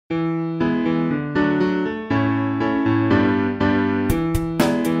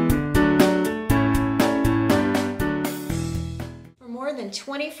than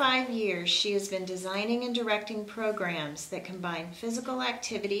 25 years, she has been designing and directing programs that combine physical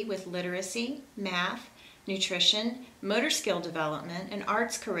activity with literacy, math, nutrition, motor skill development, and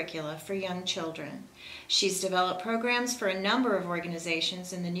arts curricula for young children. She's developed programs for a number of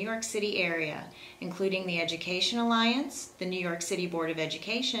organizations in the New York City area, including the Education Alliance, the New York City Board of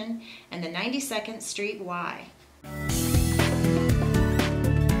Education, and the 92nd Street Y.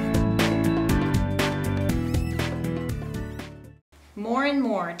 More and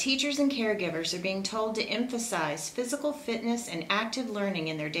more, teachers and caregivers are being told to emphasize physical fitness and active learning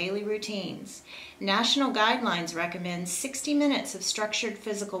in their daily routines. National guidelines recommend 60 minutes of structured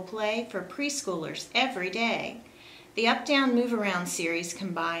physical play for preschoolers every day. The Up Down Move Around series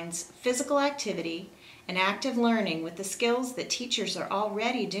combines physical activity and active learning with the skills that teachers are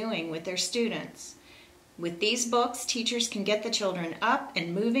already doing with their students. With these books, teachers can get the children up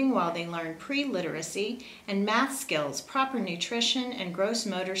and moving while they learn pre-literacy and math skills, proper nutrition, and gross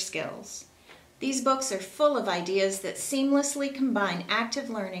motor skills. These books are full of ideas that seamlessly combine active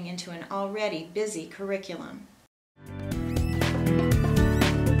learning into an already busy curriculum.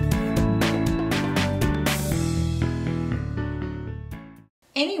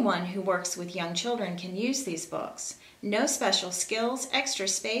 Anyone who works with young children can use these books. No special skills, extra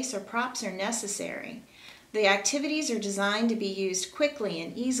space, or props are necessary. The activities are designed to be used quickly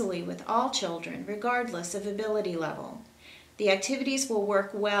and easily with all children, regardless of ability level. The activities will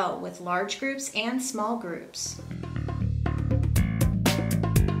work well with large groups and small groups.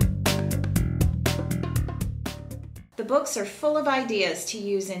 The books are full of ideas to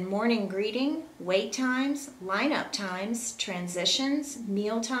use in morning greeting, wait times, lineup times, transitions,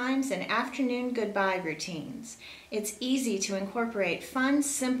 meal times, and afternoon goodbye routines. It's easy to incorporate fun,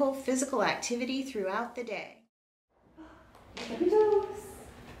 simple physical activity throughout the day.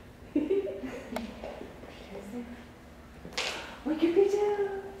 Look at your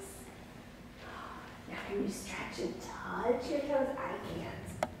toes. Now can you stretch and touch your toes? I can't.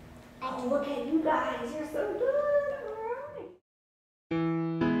 Oh, look at you guys. You're so